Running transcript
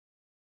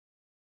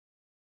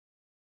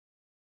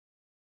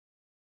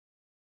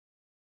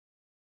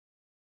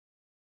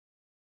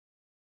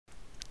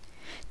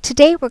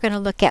Today we're going to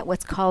look at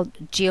what's called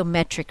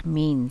geometric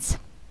means.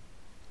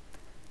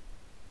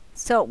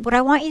 So what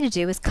I want you to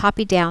do is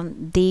copy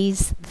down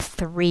these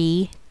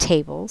three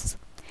tables,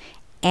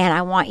 and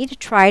I want you to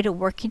try to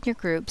work in your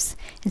groups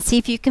and see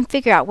if you can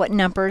figure out what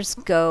numbers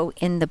go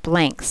in the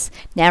blanks.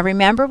 Now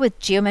remember, with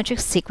geometric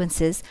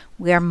sequences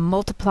we are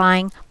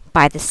multiplying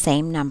by the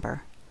same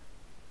number.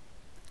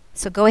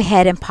 So go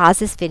ahead and pause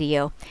this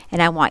video,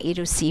 and I want you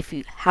to see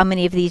how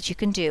many of these you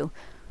can do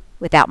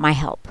without my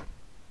help.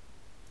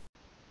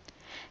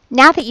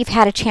 Now that you've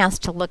had a chance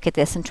to look at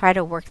this and try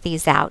to work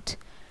these out,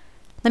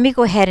 let me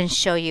go ahead and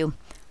show you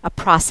a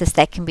process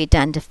that can be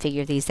done to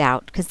figure these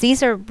out, because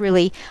these are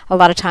really a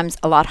lot of times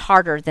a lot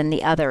harder than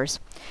the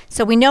others.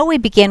 So we know we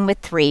begin with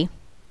 3,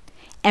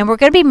 and we're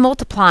going to be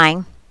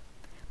multiplying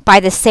by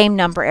the same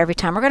number every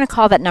time. We're going to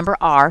call that number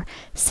r,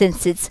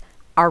 since it's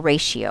our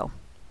ratio.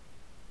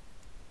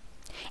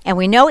 And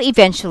we know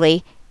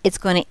eventually it's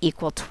going to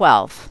equal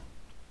 12.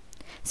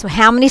 So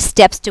how many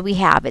steps do we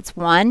have? It's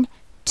 1,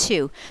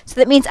 2. So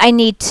that means I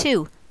need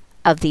 2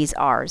 of these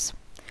r's.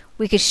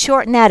 We could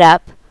shorten that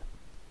up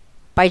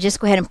by just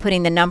go ahead and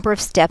putting the number of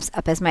steps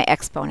up as my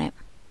exponent.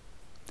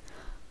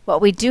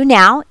 What we do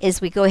now is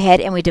we go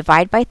ahead and we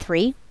divide by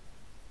 3,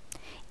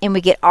 and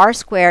we get r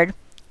squared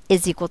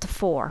is equal to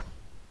 4.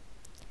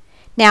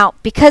 Now,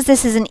 because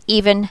this is an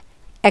even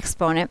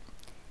exponent,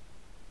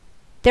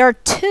 there are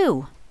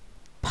 2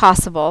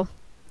 possible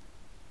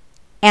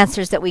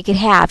answers that we could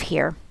have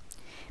here,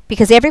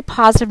 because every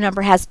positive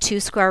number has 2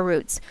 square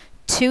roots.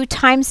 2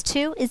 times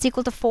 2 is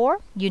equal to 4.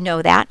 You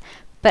know that.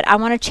 But I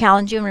want to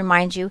challenge you and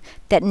remind you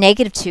that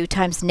negative 2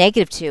 times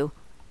negative 2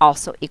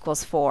 also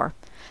equals 4.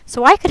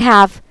 So I could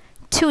have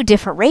 2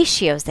 different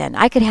ratios then.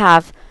 I could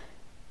have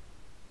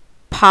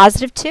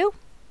positive 2,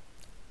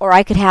 or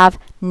I could have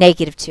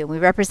negative 2. We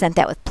represent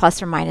that with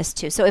plus or minus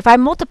 2. So if I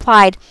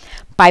multiplied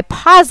by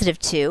positive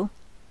 2,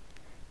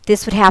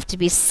 this would have to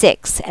be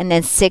 6, and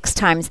then 6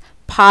 times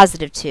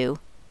positive 2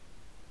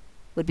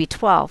 would be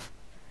 12.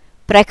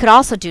 But I could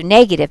also do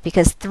negative,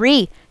 because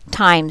 3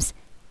 times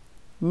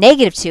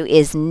negative 2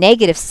 is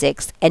negative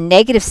 6, and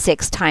negative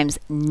 6 times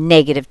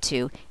negative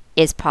 2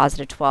 is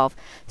positive 12.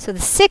 So the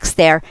 6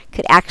 there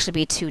could actually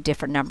be 2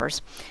 different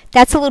numbers.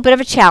 That's a little bit of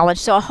a challenge,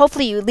 so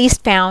hopefully you at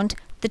least found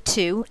the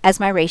 2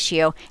 as my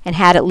ratio and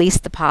had at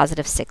least the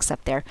positive 6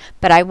 up there.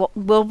 But I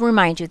will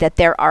remind you that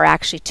there are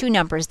actually 2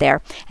 numbers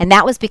there, and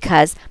that was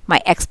because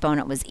my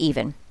exponent was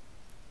even.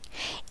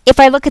 If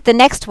I look at the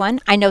next one,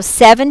 I know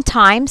 7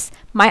 times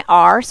my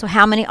r, so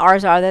how many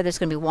r's are there? There's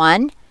going to be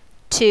 1,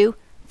 2,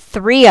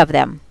 3 of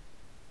them.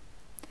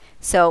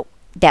 So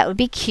that would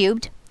be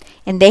cubed,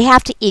 and they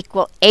have to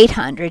equal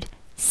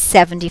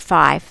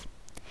 875.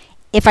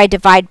 If I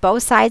divide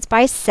both sides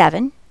by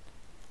 7,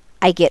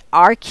 I get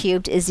r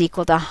cubed is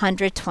equal to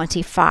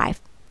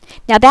 125.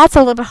 Now that's a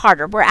little bit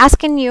harder. We're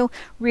asking you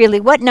really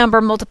what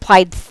number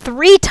multiplied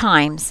 3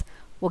 times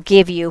will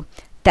give you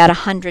that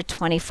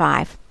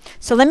 125.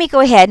 So let me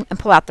go ahead and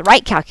pull out the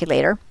right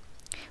calculator.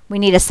 We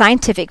need a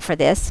scientific for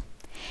this.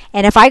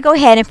 And if I go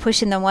ahead and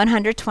push in the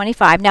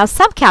 125, now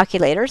some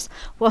calculators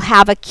will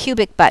have a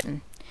cubic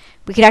button.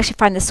 We could actually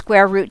find the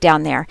square root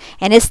down there,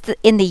 and it's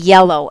in the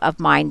yellow of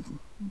mine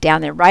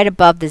down there, right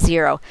above the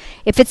 0.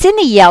 If it's in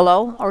the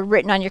yellow or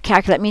written on your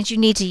calculator, it means you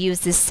need to use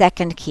this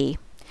second key.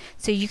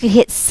 So you could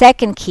hit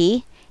second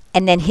key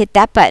and then hit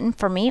that button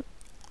for me,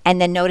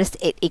 and then notice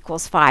it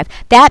equals 5.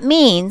 That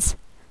means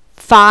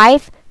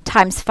 5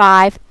 times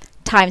 5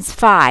 times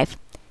 5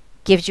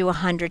 gives you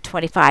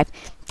 125.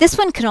 This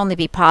one can only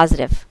be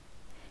positive,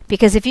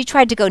 because if you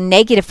tried to go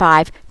negative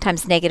 5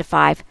 times negative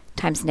 5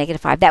 times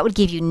negative 5, that would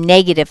give you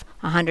negative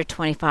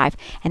 125,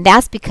 and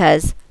that's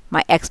because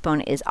my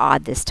exponent is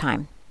odd this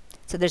time.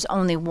 So there's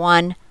only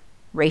one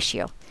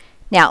ratio.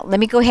 Now let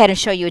me go ahead and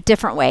show you a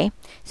different way.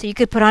 So you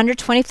could put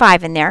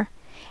 125 in there.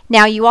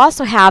 Now you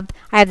also have,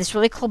 I have this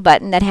really cool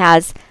button that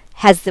has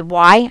the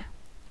y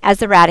as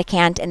the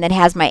radicand, and then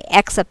has my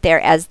x up there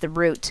as the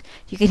root.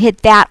 You can hit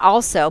that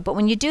also, but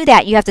when you do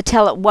that you have to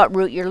tell it what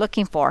root you're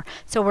looking for.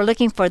 So we're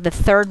looking for the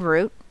 3rd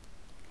root,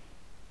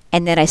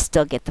 and then I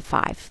still get the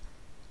 5.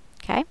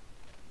 Okay?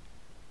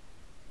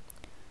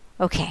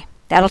 Okay,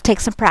 that'll take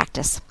some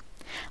practice.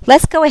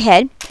 Let's go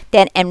ahead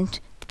then,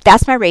 and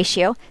that's my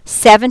ratio.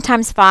 7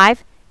 times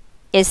 5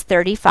 is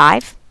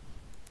 35.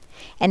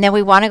 And then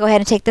we want to go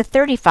ahead and take the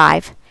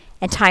 35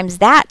 and times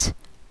that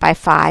by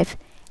 5,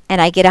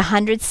 and I get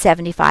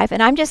 175.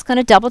 And I'm just going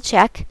to double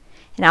check,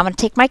 and I'm going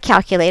to take my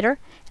calculator,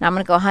 and I'm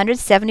going to go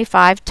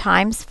 175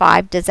 times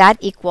 5. Does that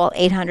equal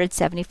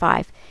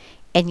 875?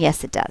 And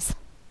yes, it does.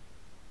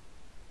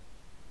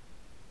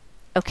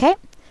 Okay?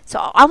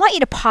 So I want you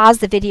to pause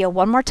the video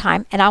one more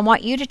time, and I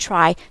want you to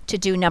try to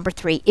do number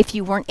 3 if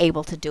you weren't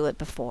able to do it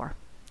before.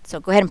 So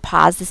go ahead and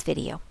pause this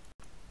video.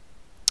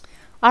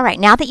 All right,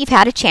 now that you've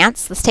had a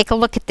chance, let's take a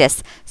look at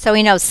this. So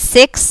we know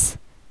 6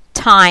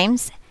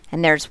 times,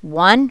 and there's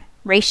 1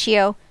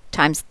 ratio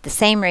times the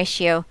same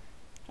ratio,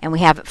 and we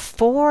have it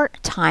 4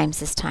 times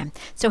this time.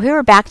 So here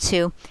we're back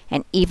to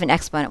an even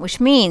exponent, which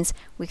means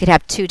we could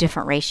have 2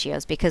 different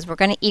ratios because we're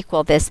going to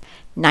equal this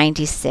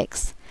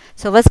 96.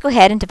 So let's go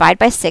ahead and divide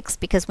by 6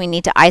 because we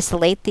need to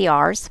isolate the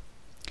r's.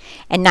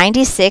 And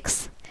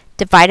 96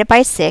 divided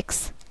by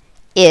 6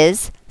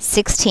 is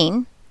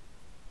 16.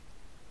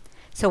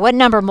 So what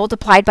number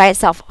multiplied by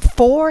itself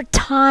 4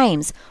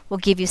 times will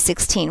give you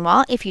 16?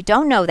 Well, if you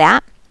don't know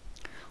that,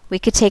 we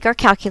could take our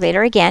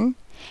calculator again,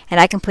 and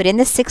I can put in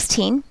the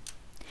 16.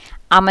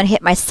 I'm going to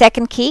hit my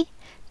second key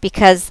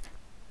because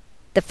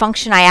the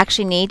function I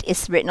actually need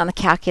is written on the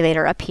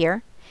calculator up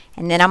here.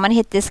 And then I'm going to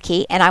hit this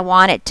key, and I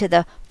want it to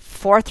the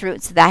 4th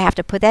root, so that I have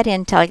to put that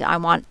in until I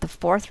want the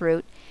 4th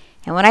root.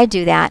 And when I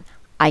do that,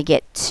 I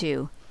get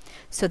 2.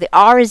 So the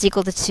r is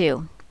equal to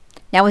 2.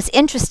 Now what's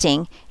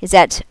interesting is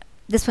that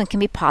this one can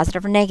be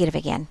positive or negative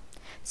again.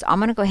 So I'm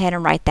going to go ahead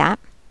and write that.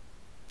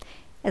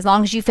 As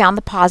long as you found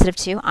the positive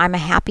 2, I'm a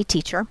happy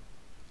teacher.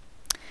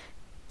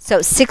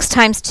 So 6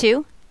 times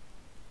 2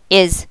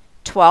 is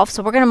 12.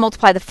 So we're going to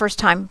multiply the first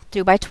time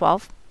through by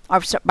 12,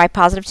 or by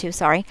positive 2,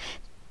 sorry.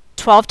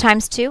 12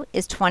 times 2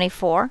 is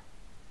 24.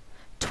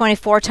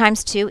 24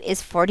 times 2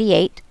 is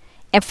 48.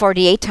 And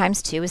 48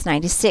 times 2 is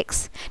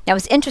 96. Now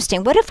it's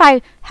interesting. What if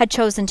I had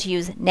chosen to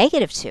use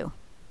negative 2?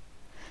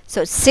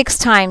 So 6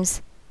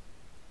 times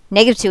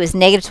negative 2 is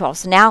negative 12.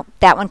 So now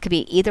that one could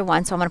be either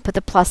one. So I'm going to put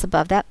the plus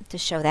above that to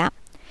show that.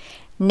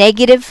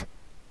 Negative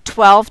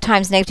 12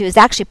 times negative 2 is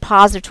actually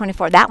positive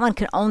 24. That one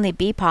could only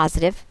be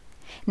positive.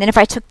 And then if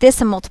I took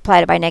this and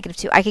multiplied it by negative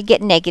 2, I could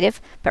get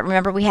negative. But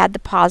remember, we had the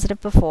positive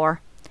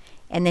before.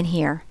 And then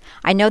here.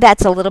 I know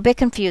that's a little bit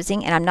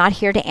confusing, and I'm not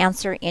here to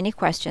answer any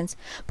questions.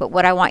 But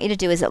what I want you to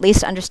do is at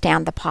least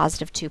understand the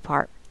positive 2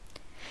 part.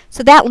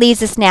 So that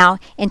leads us now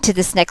into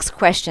this next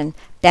question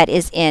that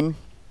is in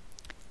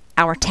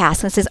our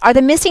task. And it says, are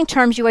the missing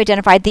terms you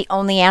identified the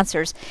only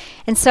answers?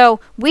 And so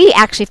we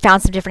actually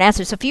found some different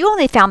answers. So if you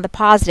only found the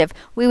positive,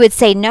 we would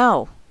say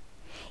no.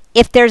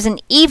 If there's an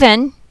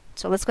even,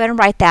 so let's go ahead and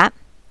write that.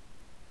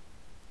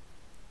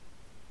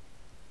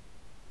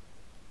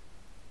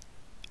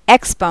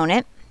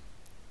 Exponent,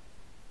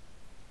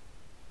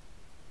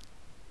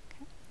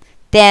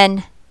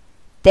 then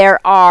there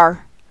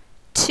are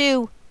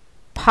 2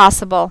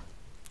 possible,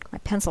 my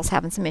pencil's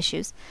having some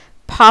issues,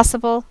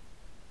 possible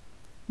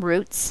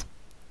roots,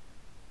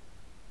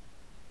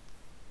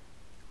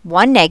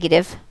 1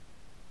 negative,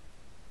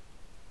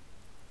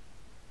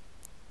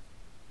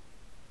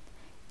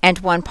 and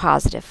 1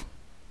 positive.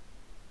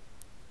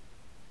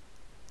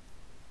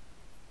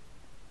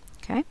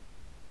 Okay?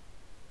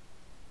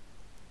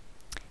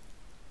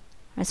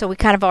 And so we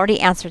kind of already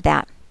answered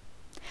that.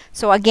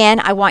 So again,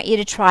 I want you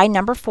to try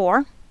number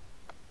 4.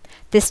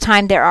 This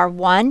time there are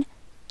 1,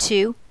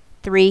 2,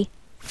 3,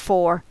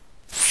 4,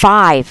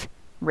 5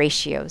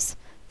 ratios.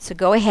 So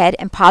go ahead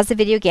and pause the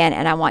video again,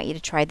 and I want you to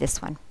try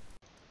this one.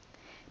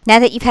 Now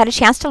that you've had a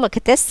chance to look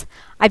at this,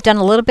 I've done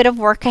a little bit of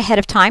work ahead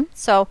of time.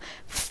 So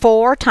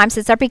 4 times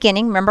is our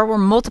beginning. Remember, we're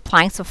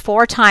multiplying, so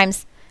 4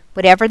 times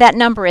whatever that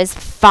number is,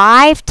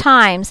 5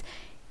 times,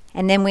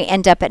 and then we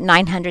end up at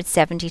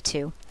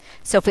 972.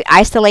 So if we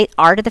isolate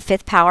r to the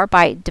 5th power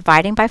by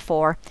dividing by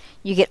 4,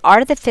 you get r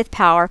to the 5th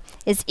power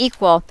is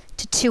equal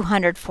to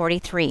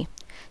 243.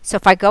 So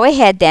if I go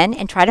ahead then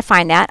and try to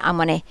find that, I'm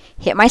going to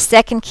hit my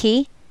second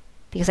key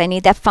because I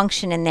need that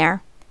function in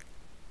there.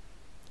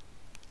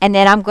 And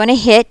then I'm going to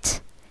hit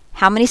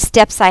how many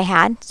steps I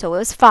had. So it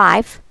was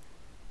 5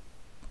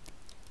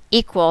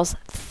 equals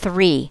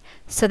 3.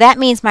 So that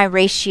means my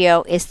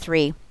ratio is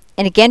 3.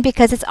 And again,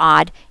 because it's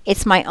odd,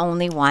 it's my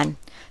only one.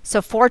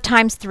 So 4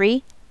 times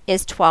 3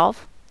 is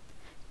 12.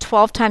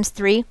 12 times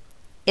 3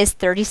 is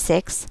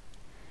 36.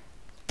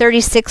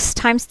 36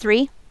 times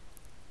 3,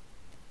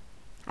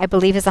 I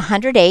believe, is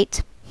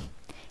 108.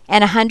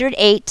 And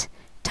 108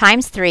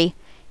 times 3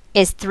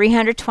 is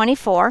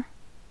 324.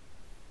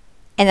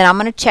 And then I'm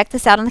going to check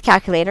this out on the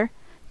calculator.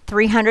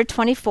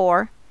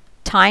 324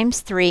 times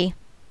 3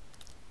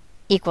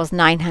 equals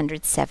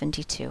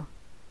 972.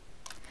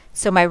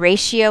 So my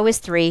ratio is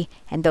 3,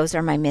 and those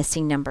are my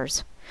missing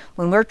numbers.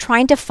 When we're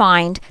trying to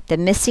find the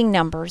missing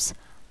numbers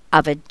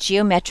of a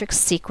geometric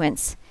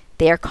sequence,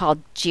 they are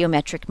called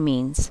geometric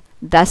means.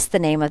 Thus the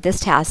name of this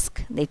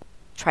task. They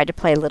tried to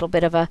play a little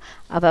bit of a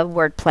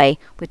word play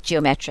with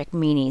geometric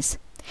meanies.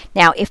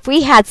 Now, if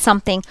we had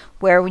something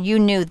where you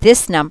knew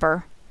this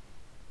number,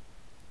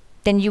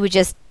 then you would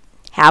just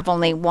have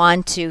only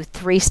 1, 2,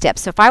 3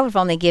 steps. So if I would have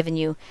only given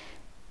you,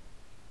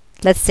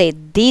 let's say,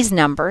 these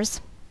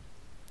numbers,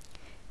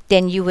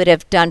 then you would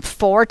have done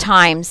 4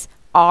 times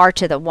r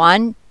to the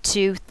 1,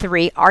 2,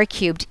 3, r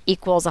cubed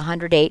equals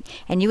 108,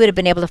 and you would have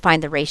been able to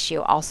find the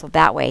ratio also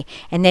that way,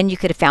 and then you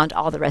could have found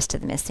all the rest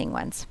of the missing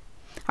ones.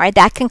 All right,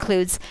 that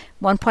concludes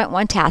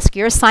 1.1 task.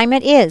 Your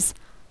assignment is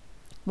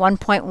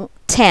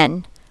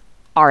 1.10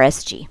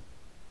 RSG.